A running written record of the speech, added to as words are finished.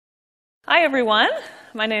Hi everyone,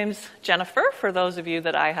 my name's Jennifer, for those of you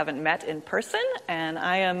that I haven't met in person, and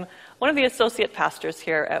I am one of the associate pastors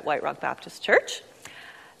here at White Rock Baptist Church.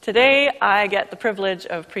 Today I get the privilege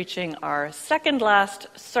of preaching our second last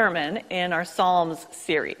sermon in our Psalms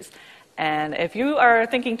series. And if you are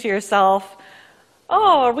thinking to yourself,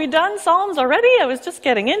 oh, are we done Psalms already? I was just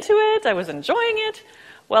getting into it, I was enjoying it.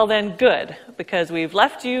 Well then, good, because we've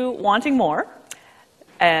left you wanting more.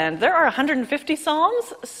 And there are 150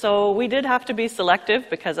 Psalms, so we did have to be selective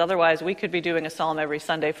because otherwise we could be doing a Psalm every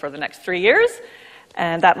Sunday for the next 3 years,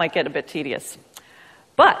 and that might get a bit tedious.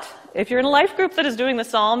 But if you're in a life group that is doing the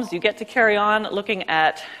Psalms, you get to carry on looking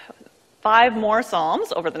at 5 more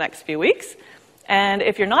Psalms over the next few weeks. And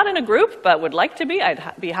if you're not in a group but would like to be,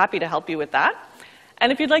 I'd be happy to help you with that.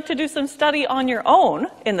 And if you'd like to do some study on your own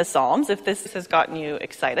in the Psalms, if this has gotten you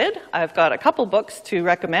excited, I've got a couple books to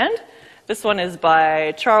recommend. This one is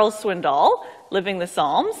by Charles Swindoll, Living the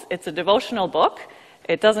Psalms. It's a devotional book.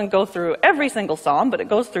 It doesn't go through every single psalm, but it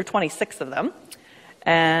goes through 26 of them.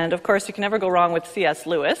 And of course, you can never go wrong with C.S.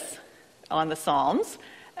 Lewis on the Psalms.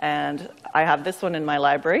 And I have this one in my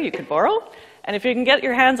library you could borrow. And if you can get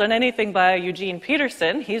your hands on anything by Eugene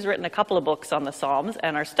Peterson, he's written a couple of books on the Psalms,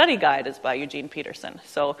 and our study guide is by Eugene Peterson.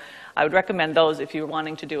 So I would recommend those if you're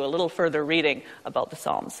wanting to do a little further reading about the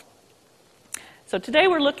Psalms. So today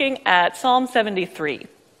we're looking at Psalm 73.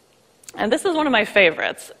 And this is one of my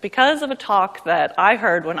favorites because of a talk that I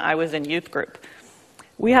heard when I was in youth group.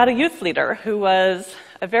 We had a youth leader who was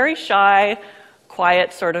a very shy,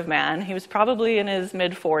 quiet sort of man. He was probably in his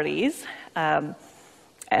mid-40s. I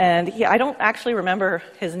don't actually remember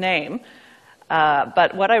his name,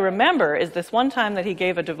 but what I remember is this one time that he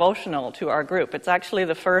gave a devotional to our group. It's actually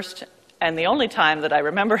the first and the only time that I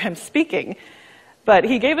remember him speaking. But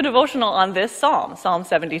he gave a devotional on this psalm, Psalm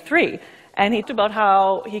 73, and he talked about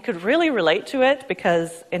how he could really relate to it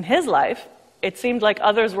because in his life, it seemed like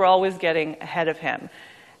others were always getting ahead of him,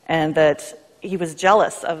 and that he was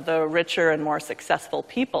jealous of the richer and more successful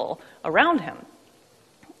people around him.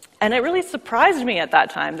 And it really surprised me at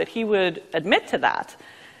that time that he would admit to that.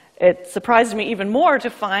 It surprised me even more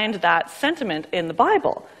to find that sentiment in the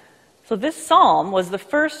Bible. So this psalm was the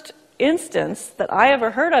first instance that I ever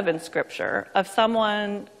heard of in Scripture of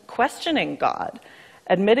someone questioning God,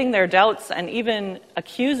 admitting their doubts, and even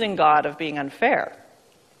accusing God of being unfair.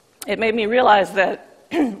 It made me realize that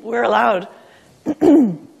we're allowed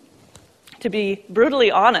to be brutally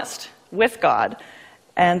honest with God,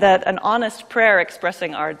 and that an honest prayer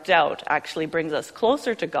expressing our doubt actually brings us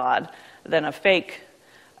closer to God than a fake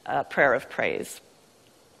prayer of praise.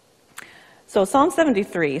 So Psalm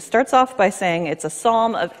 73 starts off by saying it's a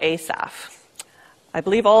psalm of Asaph. I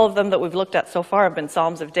believe all of them that we've looked at so far have been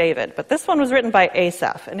psalms of David, but this one was written by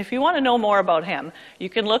Asaph. And if you want to know more about him, you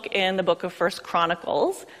can look in the book of 1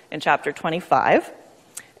 Chronicles in chapter 25.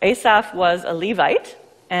 Asaph was a Levite,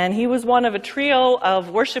 and he was one of a trio of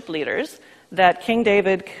worship leaders that King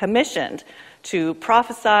David commissioned to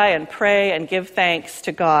prophesy and pray and give thanks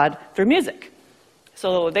to God through music.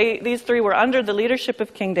 So these three were under the leadership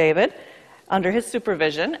of King David, under his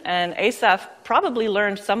supervision, and Asaph probably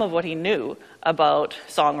learned some of what he knew about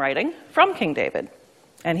songwriting from King David.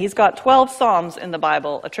 And he's got 12 psalms in the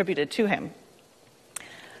Bible attributed to him.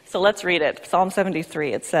 So let's read it. Psalm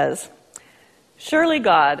 73, it says, "Surely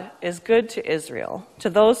God is good to Israel, to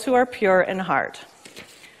those who are pure in heart.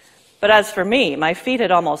 But as for me, my feet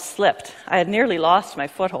had almost slipped. I had nearly lost my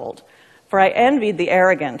foothold, for I envied the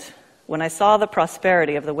arrogant when I saw the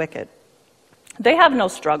prosperity of the wicked. They have no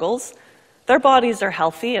struggles. Their bodies are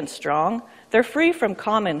healthy and strong. They're free from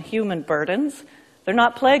common human burdens. They're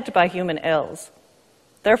not plagued by human ills.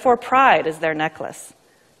 Therefore pride is their necklace.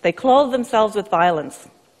 They clothe themselves with violence.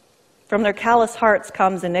 From their callous hearts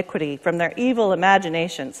comes iniquity. From their evil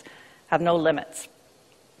imaginations have no limits.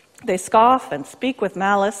 They scoff and speak with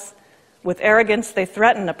malice. With arrogance they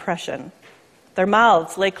threaten oppression. Their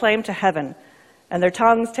mouths lay claim to heaven, and their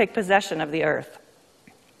tongues take possession of the earth.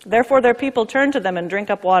 Therefore their people turn to them and drink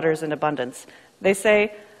up waters in abundance. They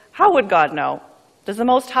say, 'How would God know? Does the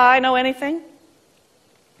Most High know anything?'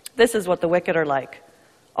 This is what the wicked are like.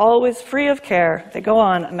 Always free of care, they go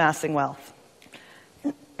on amassing wealth."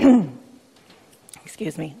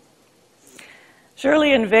 Excuse me.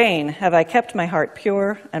 "Surely in vain have I kept my heart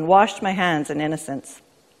pure and washed my hands in innocence.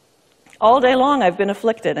 All day long I've been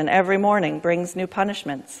afflicted, and every morning brings new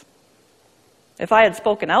punishments. If I had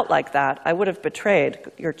spoken out like that, I would have betrayed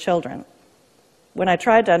your children. When I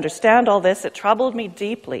tried to understand all this, it troubled me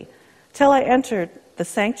deeply, till I entered the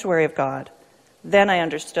sanctuary of God. Then I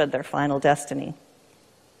understood their final destiny.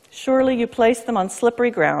 Surely you placed them on slippery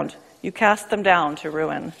ground. You cast them down to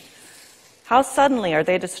ruin. How suddenly are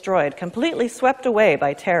they destroyed, completely swept away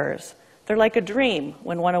by terrors. They're like a dream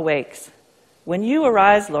when one awakes. When you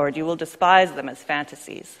arise, Lord, you will despise them as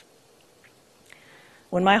fantasies.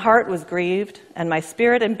 When my heart was grieved and my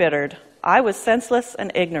spirit embittered, I was senseless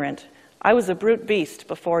and ignorant. I was a brute beast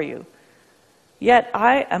before you. Yet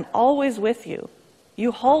I am always with you.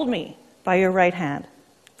 You hold me by your right hand,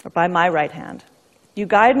 or by my right hand. You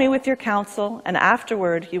guide me with your counsel, and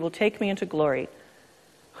afterward you will take me into glory.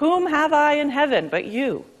 Whom have I in heaven but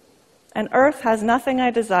you? And earth has nothing I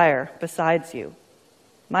desire besides you.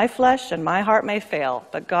 My flesh and my heart may fail,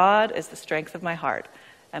 but God is the strength of my heart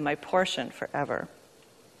and my portion forever.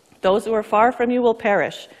 Those who are far from you will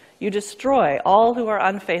perish. You destroy all who are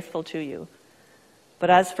unfaithful to you. But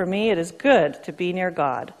as for me, it is good to be near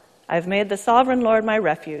God. I have made the sovereign Lord my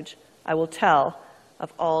refuge. I will tell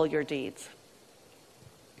of all your deeds.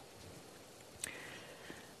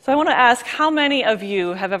 So I want to ask, how many of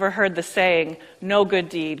you have ever heard the saying, no good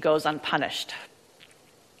deed goes unpunished?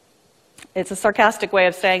 It's a sarcastic way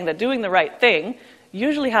of saying that doing the right thing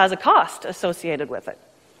usually has a cost associated with it.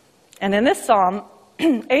 And in this psalm,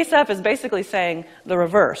 Asaph is basically saying the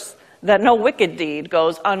reverse, that no wicked deed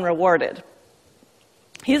goes unrewarded.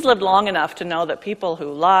 He's lived long enough to know that people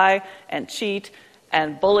who lie and cheat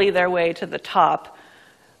and bully their way to the top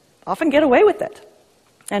often get away with it.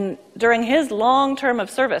 And during his long term of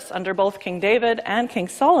service under both King David and King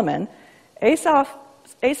Solomon, Asaph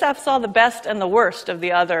saw the best and the worst of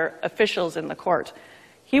the other officials in the court.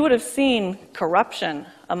 He would have seen corruption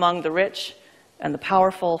among the rich and the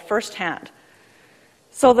powerful firsthand.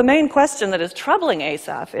 So the main question that is troubling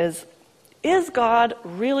Asaph is God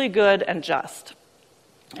really good and just?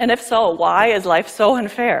 And if so, why is life so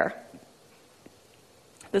unfair?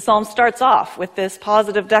 The psalm starts off with this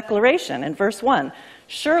positive declaration in verse 1.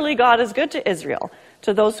 Surely God is good to Israel,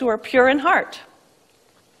 to those who are pure in heart.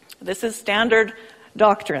 This is standard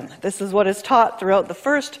doctrine. This is what is taught throughout the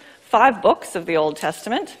first 5 books of the Old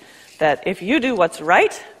Testament, that if you do what's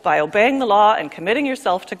right by obeying the law and committing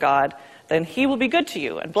yourself to God, then he will be good to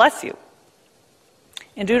you and bless you.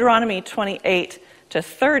 In Deuteronomy 28 to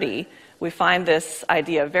 30, we find this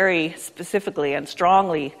idea very specifically and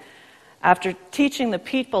strongly. After teaching the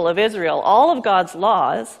people of Israel all of God's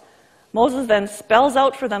laws, Moses then spells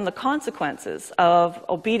out for them the consequences of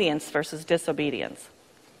obedience versus disobedience.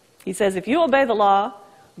 He says, if you obey the law,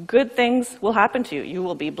 good things will happen to you. You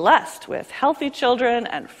will be blessed with healthy children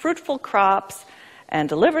and fruitful crops and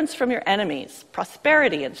deliverance from your enemies,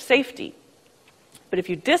 prosperity and safety. But if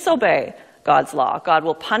you disobey God's law, God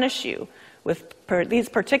will punish you with these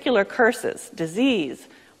particular curses: disease,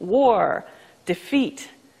 war, defeat,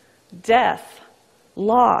 death,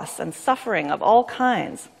 loss, and suffering of all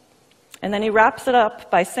kinds. And then he wraps it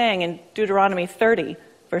up by saying in Deuteronomy 30,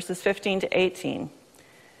 verses 15 to 18,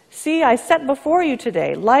 see, I set before you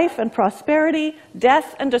today life and prosperity,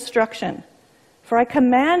 death and destruction. For I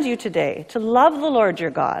command you today to love the Lord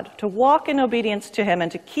your God, to walk in obedience to him,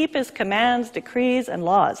 and to keep his commands, decrees, and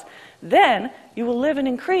laws. Then you will live and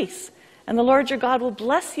increase, and the Lord your God will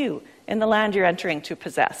bless you in the land you're entering to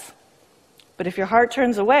possess. But if your heart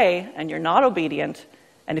turns away and you're not obedient,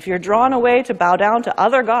 and if you're drawn away to bow down to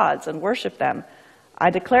other gods and worship them,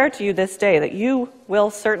 I declare to you this day that you will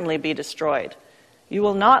certainly be destroyed. You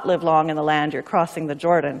will not live long in the land you're crossing the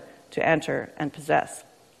Jordan to enter and possess.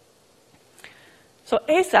 So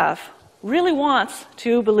Asaph really wants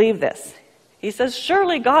to believe this. He says,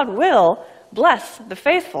 surely God will bless the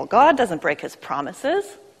faithful. God doesn't break his promises.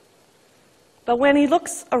 But when he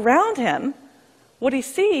looks around him, what he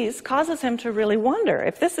sees causes him to really wonder,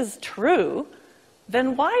 if this is true,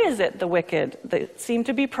 then why is it the wicked that seem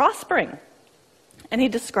to be prospering? And he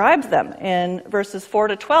describes them in verses 4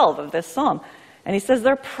 to 12 of this psalm. And he says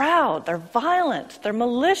they're proud, they're violent, they're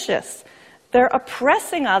malicious, they're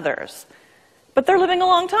oppressing others, but they're living a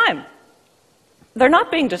long time. They're not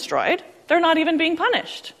being destroyed, they're not even being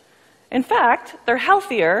punished. In fact, they're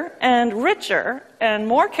healthier and richer and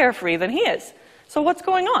more carefree than he is. So what's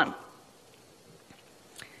going on?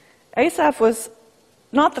 Asaph was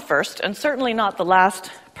not the first, and certainly not the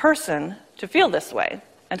last person to feel this way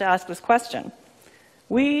and to ask this question.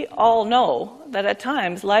 We all know that at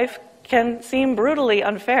times life can seem brutally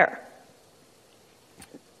unfair.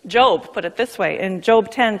 Job put it this way in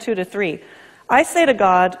Job 10, 2-3. I say to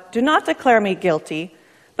God, do not declare me guilty,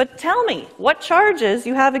 but tell me what charges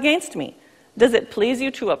you have against me. Does it please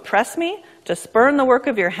you to oppress me, to spurn the work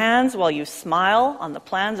of your hands while you smile on the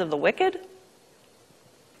plans of the wicked?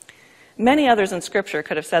 Many others in Scripture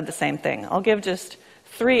could have said the same thing. I'll give just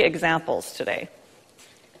 3 examples today.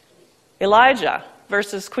 Elijah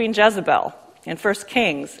versus Queen Jezebel in 1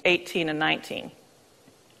 Kings 18 and 19.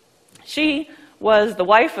 She was the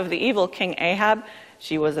wife of the evil King Ahab.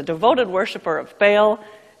 She was a devoted worshiper of Baal.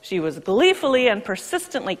 She was gleefully and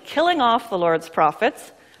persistently killing off the Lord's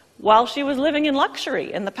prophets while she was living in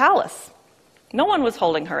luxury in the palace. No one was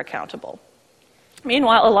holding her accountable.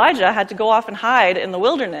 Meanwhile, Elijah had to go off and hide in the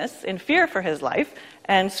wilderness in fear for his life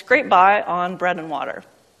and scrape by on bread and water.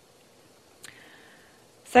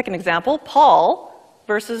 Second example, Paul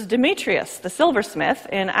versus Demetrius, the silversmith,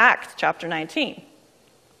 in Acts chapter 19.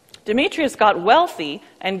 Demetrius got wealthy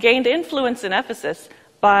and gained influence in Ephesus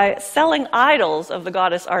by selling idols of the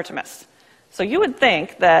goddess Artemis. So you would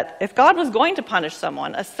think that if God was going to punish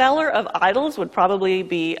someone, a seller of idols would probably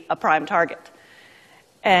be a prime target.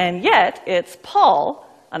 And yet, it's Paul,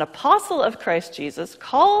 an apostle of Christ Jesus,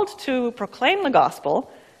 called to proclaim the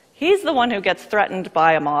gospel. He's the one who gets threatened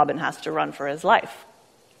by a mob and has to run for his life.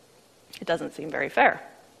 It doesn't seem very fair.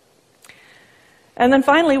 And then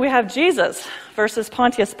finally, we have Jesus versus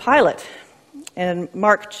Pontius Pilate in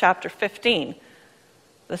Mark chapter 15.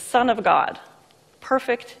 The Son of God,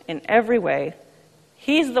 perfect in every way.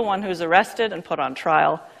 He's the one who's arrested and put on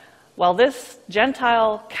trial, while this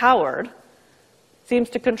Gentile coward seems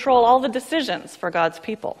to control all the decisions for God's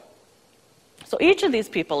people. So each of these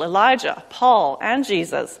people, Elijah, Paul, and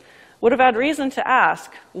Jesus, would have had reason to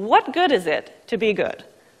ask, what good is it to be good?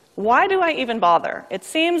 Why do I even bother? It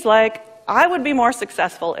seems like I would be more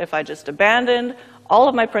successful if I just abandoned all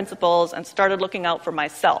of my principles and started looking out for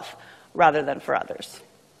myself rather than for others.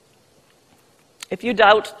 If you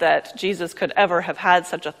doubt that Jesus could ever have had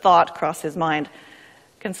such a thought cross his mind,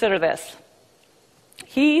 consider this.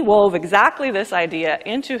 He wove exactly this idea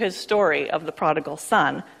into his story of the prodigal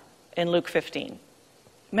son in Luke 15.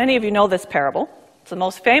 Many of you know this parable. It's the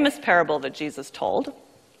most famous parable that Jesus told.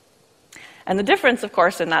 And the difference, of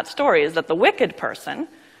course, in that story is that the wicked person,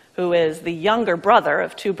 who is the younger brother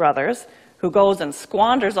of two brothers, who goes and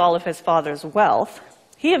squanders all of his father's wealth,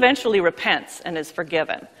 he eventually repents and is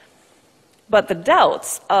forgiven. But the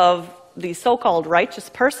doubts of the so-called righteous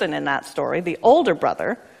person in that story, the older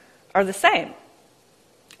brother, are the same.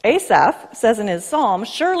 Asaph says in his psalm,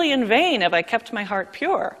 "Surely in vain have I kept my heart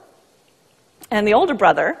pure." And the older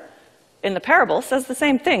brother in the parable says the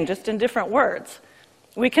same thing, just in different words.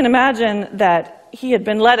 We can imagine that he had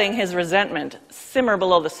been letting his resentment simmer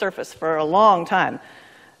below the surface for a long time,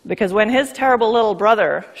 because when his terrible little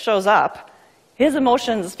brother shows up, his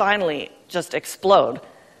emotions finally just explode.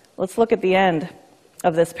 Let's look at the end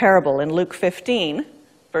of this parable in Luke 15,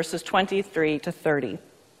 verses 23 to 30.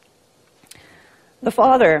 The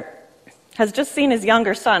father has just seen his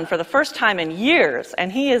younger son for the first time in years,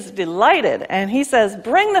 and he is delighted, and he says,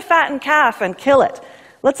 "Bring the fattened calf and kill it.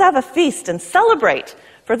 Let's have a feast and celebrate,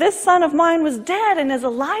 for this son of mine was dead and is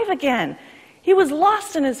alive again. He was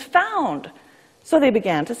lost and is found." So they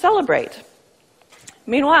began to celebrate.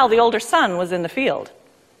 Meanwhile, the older son was in the field.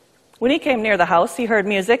 When he came near the house, he heard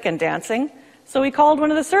music and dancing, so he called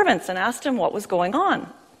one of the servants and asked him what was going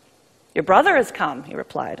on. "Your brother has come," he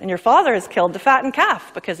replied, "and your father has killed the fattened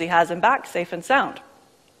calf because he has him back safe and sound."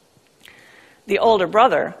 The older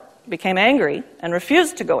brother became angry and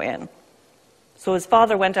refused to go in. So his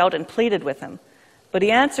father went out and pleaded with him. But he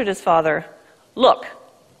answered his father, "Look,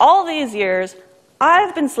 all these years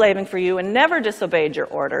I've been slaving for you and never disobeyed your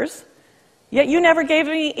orders. Yet you never gave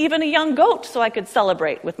me even a young goat so I could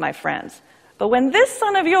celebrate with my friends. But when this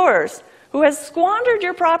son of yours, who has squandered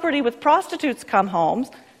your property with prostitutes, comes home,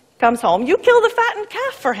 you kill the fattened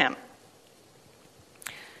calf for him."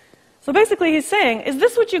 So basically he's saying, is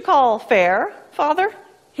this what you call fair, Father?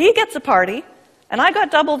 He gets a party, and I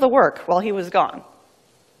got double the work while he was gone.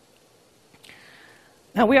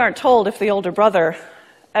 Now, we aren't told if the older brother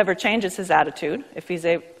ever changes his attitude, if he's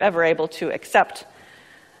ever able to accept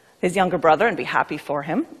his younger brother and be happy for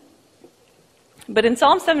him. But in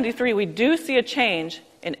Psalm 73, we do see a change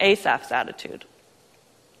in Asaph's attitude.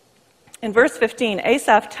 In verse 15,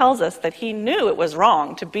 Asaph tells us that he knew it was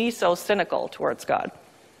wrong to be so cynical towards God.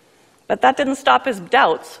 But that didn't stop his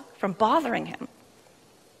doubts from bothering him.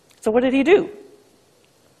 So what did he do?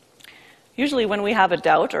 Usually when we have a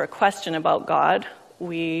doubt or a question about God,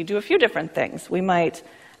 we do a few different things. We might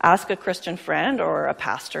ask a Christian friend or a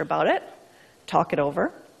pastor about it, talk it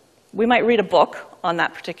over. We might read a book on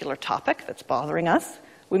that particular topic that's bothering us.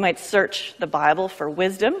 We might search the Bible for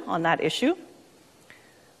wisdom on that issue.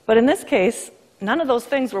 But in this case, none of those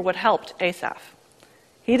things were what helped Asaph.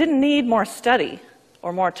 He didn't need more study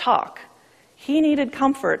or more talk. He needed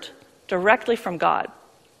comfort directly from God.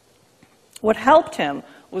 What helped him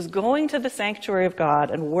was going to the sanctuary of God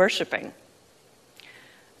and worshiping.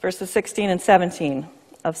 Verses 16 and 17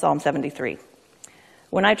 of Psalm 73.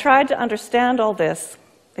 "When I tried to understand all this,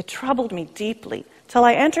 it troubled me deeply till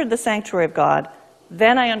I entered the sanctuary of God.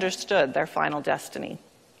 Then I understood their final destiny.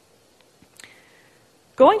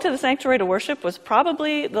 Going to the sanctuary to worship was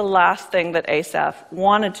probably the last thing that Asaph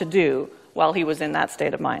wanted to do while he was in that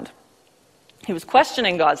state of mind. He was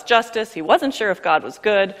questioning God's justice. He wasn't sure if God was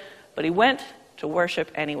good, but he went to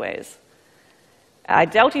worship anyways. I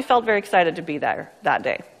doubt he felt very excited to be there that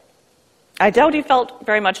day. I doubt he felt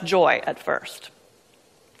very much joy at first.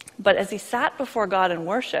 But as he sat before God in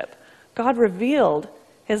worship, God revealed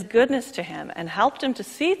his goodness to him and helped him to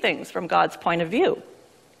see things from God's point of view.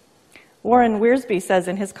 Warren Wiersbe says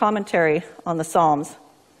in his commentary on the Psalms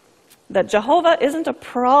that Jehovah isn't a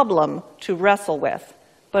problem to wrestle with,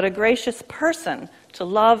 but a gracious person to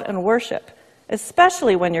love and worship,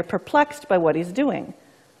 especially when you're perplexed by what he's doing.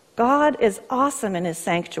 God is awesome in his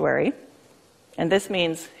sanctuary, and this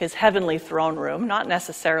means his heavenly throne room, not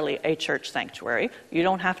necessarily a church sanctuary. You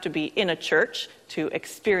don't have to be in a church to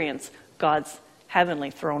experience God's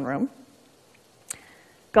heavenly throne room.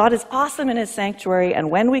 God is awesome in his sanctuary, and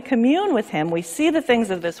when we commune with him, we see the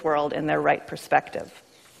things of this world in their right perspective.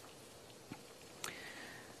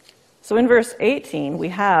 So in verse 18, we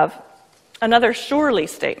have another surely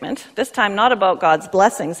statement, this time not about God's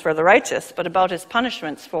blessings for the righteous, but about his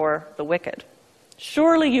punishments for the wicked.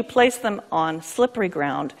 Surely you place them on slippery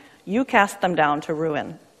ground, you cast them down to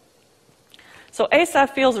ruin. So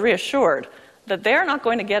Asaph feels reassured that they're not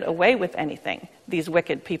going to get away with anything, these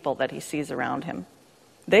wicked people that he sees around him.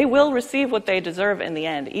 They will receive what they deserve in the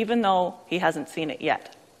end, even though he hasn't seen it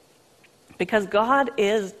yet. Because God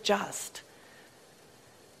is just.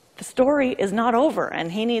 The story is not over,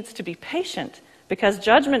 and he needs to be patient, because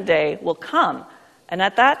Judgment Day will come, and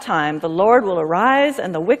at that time the Lord will arise,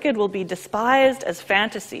 and the wicked will be despised as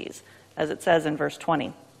fantasies, as it says in verse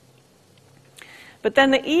 20. But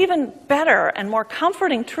then the even better and more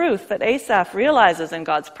comforting truth that Asaph realizes in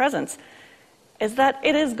God's presence is that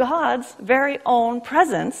it is God's very own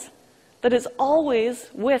presence that is always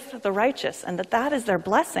with the righteous, and that is their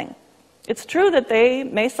blessing. It's true that they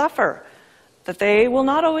may suffer, that they will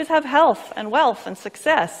not always have health and wealth and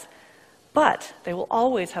success, but they will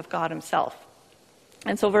always have God himself.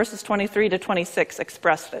 And so verses 23 to 26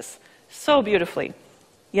 express this so beautifully.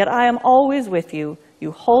 Yet I am always with you.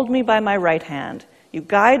 You hold me by my right hand. You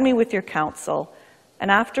guide me with your counsel, and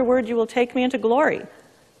afterward you will take me into glory.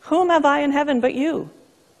 Whom have I in heaven but you?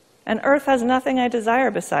 And earth has nothing I desire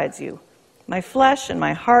besides you. My flesh and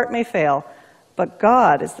my heart may fail, but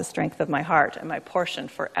God is the strength of my heart and my portion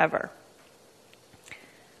forever.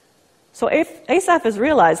 So Asaph has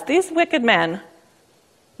realized these wicked men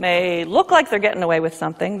may look like they're getting away with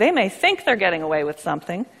something, they may think they're getting away with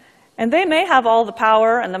something, and they may have all the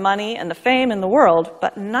power and the money and the fame in the world,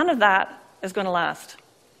 but none of that is going to last.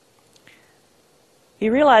 He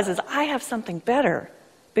realizes, I have something better,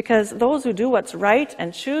 because those who do what's right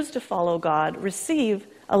and choose to follow God receive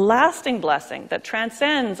a lasting blessing that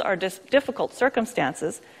transcends our difficult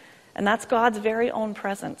circumstances, and that's God's very own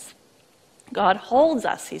presence. God holds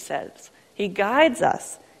us, he says. He guides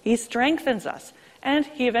us. He strengthens us. And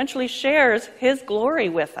he eventually shares his glory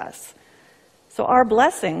with us. So our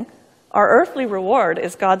blessing, our earthly reward,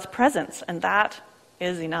 is God's presence, and that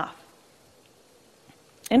is enough.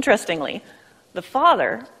 Interestingly, the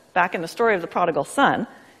father, back in the story of the prodigal son,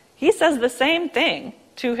 he says the same thing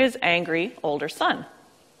to his angry older son.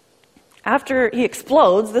 After he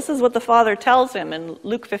explodes, this is what the father tells him in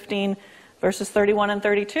Luke 15, verses 31 and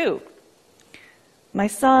 32. My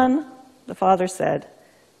son, the father said,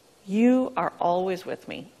 you are always with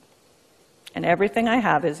me, and everything I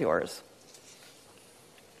have is yours.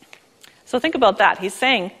 So think about that. He's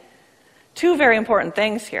saying two very important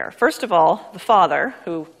things here. First of all, the father,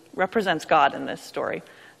 who represents God in this story,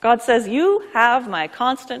 God says, you have my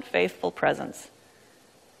constant, faithful presence.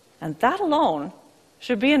 And that alone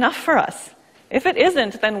should be enough for us. If it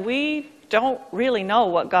isn't, then we don't really know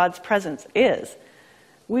what God's presence is.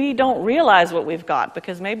 We don't realize what we've got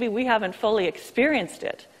because maybe we haven't fully experienced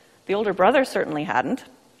it. The older brother certainly hadn't,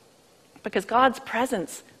 because God's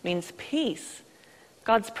presence means peace.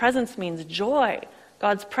 God's presence means joy.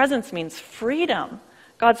 God's presence means freedom.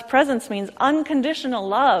 God's presence means unconditional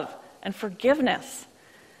love and forgiveness.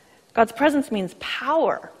 God's presence means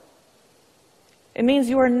power. It means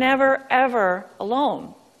you are never, ever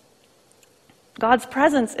alone. God's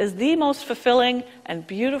presence is the most fulfilling and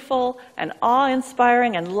beautiful and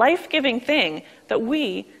awe-inspiring and life-giving thing that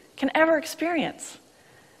we can ever experience.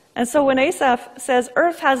 And so when Asaph says,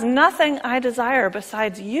 earth has nothing I desire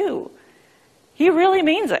besides you, he really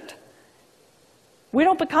means it. We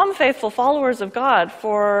don't become faithful followers of God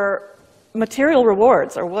for material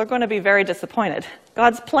rewards, or we're going to be very disappointed.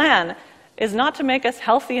 God's plan is not to make us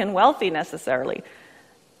healthy and wealthy necessarily.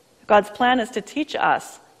 God's plan is to teach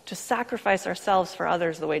us to sacrifice ourselves for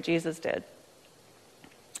others the way Jesus did.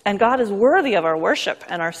 And God is worthy of our worship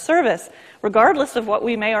and our service, regardless of what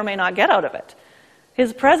we may or may not get out of it.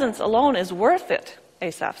 His presence alone is worth it,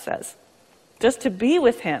 Asaph says. Just to be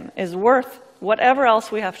with him is worth whatever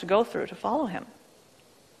else we have to go through to follow him.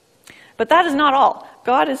 But that is not all.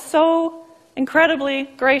 God is so incredibly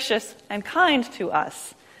gracious and kind to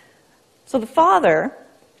us. So the father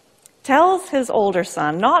tells his older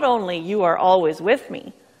son, not only you are always with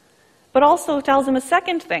me, but also tells him a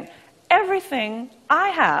second thing. Everything I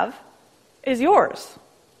have is yours.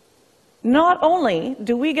 Not only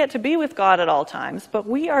do we get to be with God at all times, but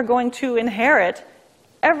we are going to inherit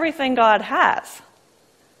everything God has.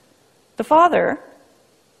 The Father,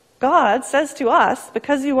 God, says to us,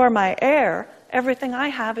 because you are my heir, everything I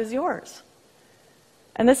have is yours.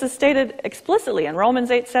 And this is stated explicitly in Romans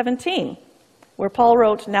 8:17, where Paul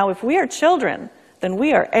wrote, now if we are children, then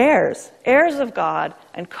we are heirs, heirs of God,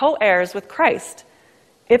 and co-heirs with Christ,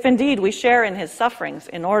 if indeed we share in his sufferings,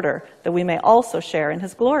 in order that we may also share in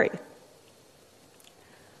his glory.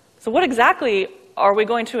 So what exactly are we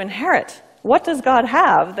going to inherit? What does God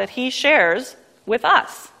have that he shares with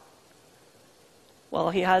us? Well,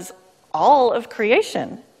 he has all of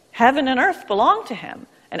creation. Heaven and earth belong to him,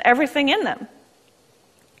 and everything in them.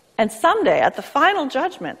 And someday, at the final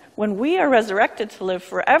judgment, when we are resurrected to live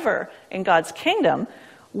forever in God's kingdom,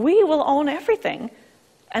 we will own everything,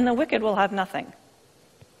 and the wicked will have nothing.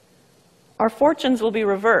 Our fortunes will be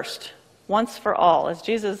reversed once for all. As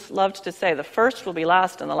Jesus loved to say, the first will be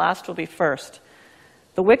last, and the last will be first.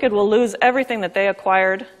 The wicked will lose everything that they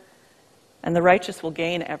acquired, and the righteous will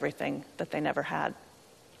gain everything that they never had.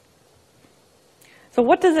 So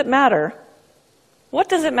what does it matter? What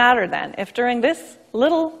does it matter then if during this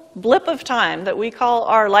little blip of time that we call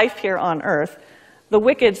our life here on earth, the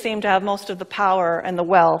wicked seem to have most of the power and the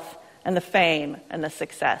wealth and the fame and the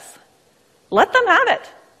success? Let them have it.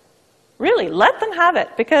 Really, let them have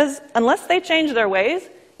it, because unless they change their ways,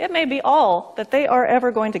 it may be all that they are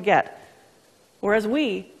ever going to get. Whereas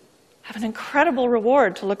we have an incredible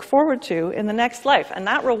reward to look forward to in the next life, and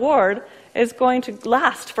that reward is going to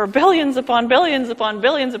last for billions upon billions upon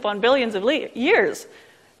billions upon billions of years.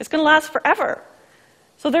 It's going to last forever.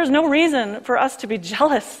 So there's no reason for us to be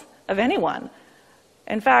jealous of anyone.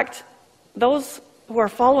 In fact, those who are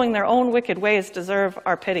following their own wicked ways deserve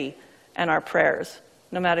our pity and our prayers,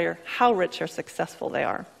 no matter how rich or successful they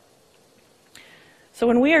are. So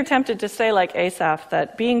when we are tempted to say, like Asaph,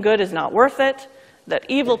 that being good is not worth it, that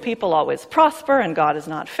evil people always prosper and God is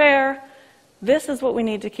not fair, this is what we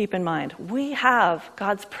need to keep in mind. We have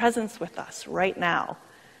God's presence with us right now,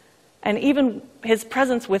 and even his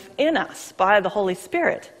presence within us by the Holy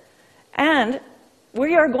Spirit. And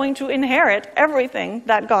we are going to inherit everything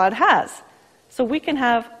that God has. So we can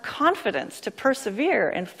have confidence to persevere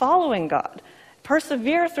in following God,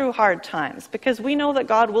 persevere through hard times, because we know that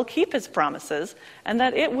God will keep his promises and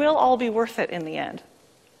that it will all be worth it in the end.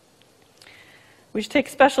 We should take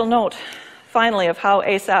special note, finally, of how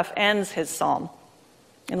Asaph ends his psalm.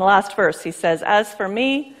 In the last verse, he says, "As for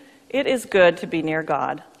me, it is good to be near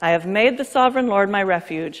God. I have made the sovereign Lord my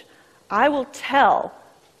refuge. I will tell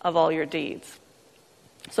of all your deeds."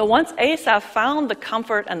 So once Asaph found the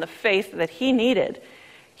comfort and the faith that he needed,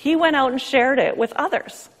 he went out and shared it with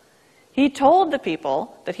others. He told the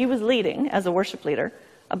people that he was leading as a worship leader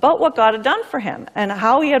about what God had done for him and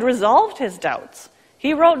how he had resolved his doubts.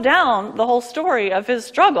 He wrote down the whole story of his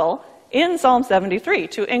struggle in Psalm 73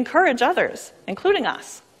 to encourage others, including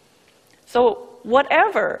us. So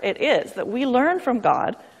whatever it is that we learn from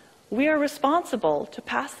God, we are responsible to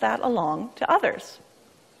pass that along to others.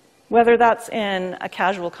 Whether that's in a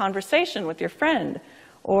casual conversation with your friend,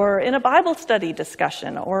 or in a Bible study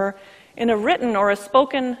discussion, or in a written or a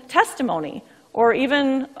spoken testimony, or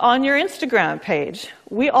even on your Instagram page.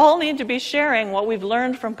 We all need to be sharing what we've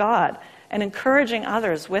learned from God and encouraging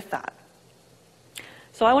others with that.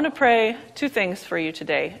 So I want to pray two things for you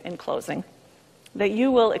today in closing. That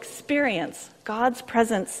you will experience God's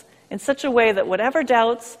presence in such a way that whatever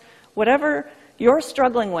doubts, whatever you're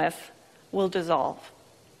struggling with, will dissolve.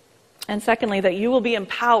 And secondly, that you will be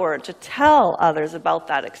empowered to tell others about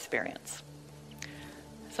that experience.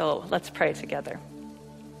 So let's pray together.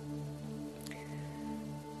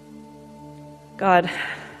 God,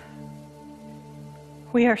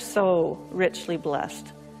 we are so richly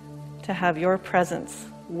blessed to have your presence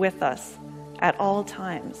with us at all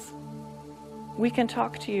times. We can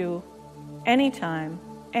talk to you anytime,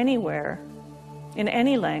 anywhere, in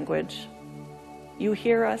any language. You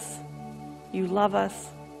hear us, you love us,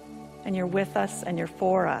 and you're with us and you're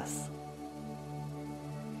for us.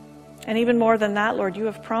 And even more than that, Lord, you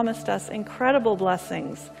have promised us incredible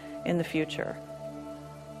blessings in the future.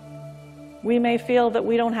 We may feel that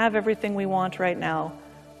we don't have everything we want right now,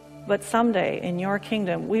 but someday in your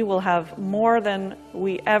kingdom, we will have more than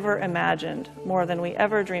we ever imagined, more than we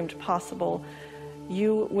ever dreamed possible.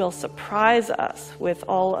 You will surprise us with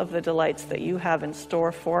all of the delights that you have in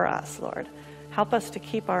store for us, Lord. Help us to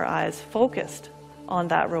keep our eyes focused on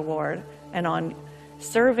that reward and on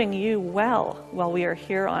serving you well while we are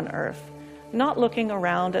here on earth, not looking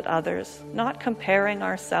around at others, not comparing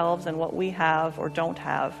ourselves and what we have or don't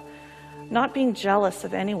have, not being jealous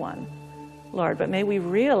of anyone, Lord, but may we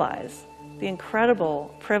realize the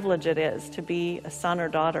incredible privilege it is to be a son or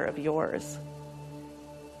daughter of yours.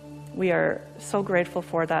 We are so grateful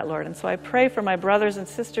for that, Lord. And so I pray for my brothers and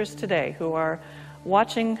sisters today who are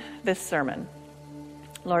watching this sermon.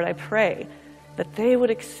 Lord, I pray that they would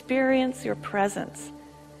experience your presence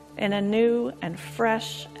in a new and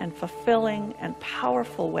fresh and fulfilling and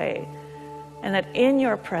powerful way, and that in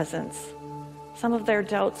your presence, some of their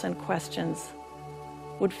doubts and questions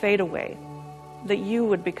would fade away, that you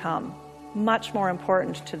would become much more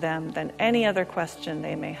important to them than any other question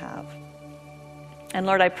they may have. And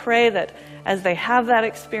Lord, I pray that as they have that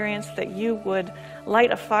experience, that you would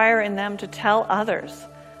light a fire in them to tell others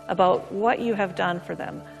about what you have done for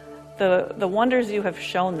them, the wonders you have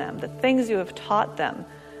shown them, the things you have taught them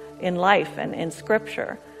in life and in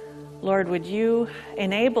Scripture. Lord, would you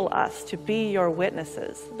enable us to be your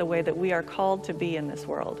witnesses the way that we are called to be in this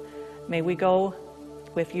world? May we go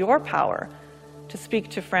with your power to speak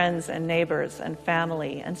to friends and neighbors and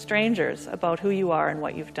family and strangers about who you are and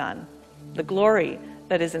what you've done, the glory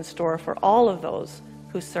that is in store for all of those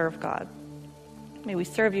who serve God. May we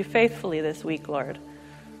serve you faithfully this week, Lord.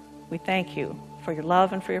 We thank you for your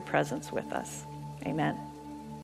love and for your presence with us. Amen.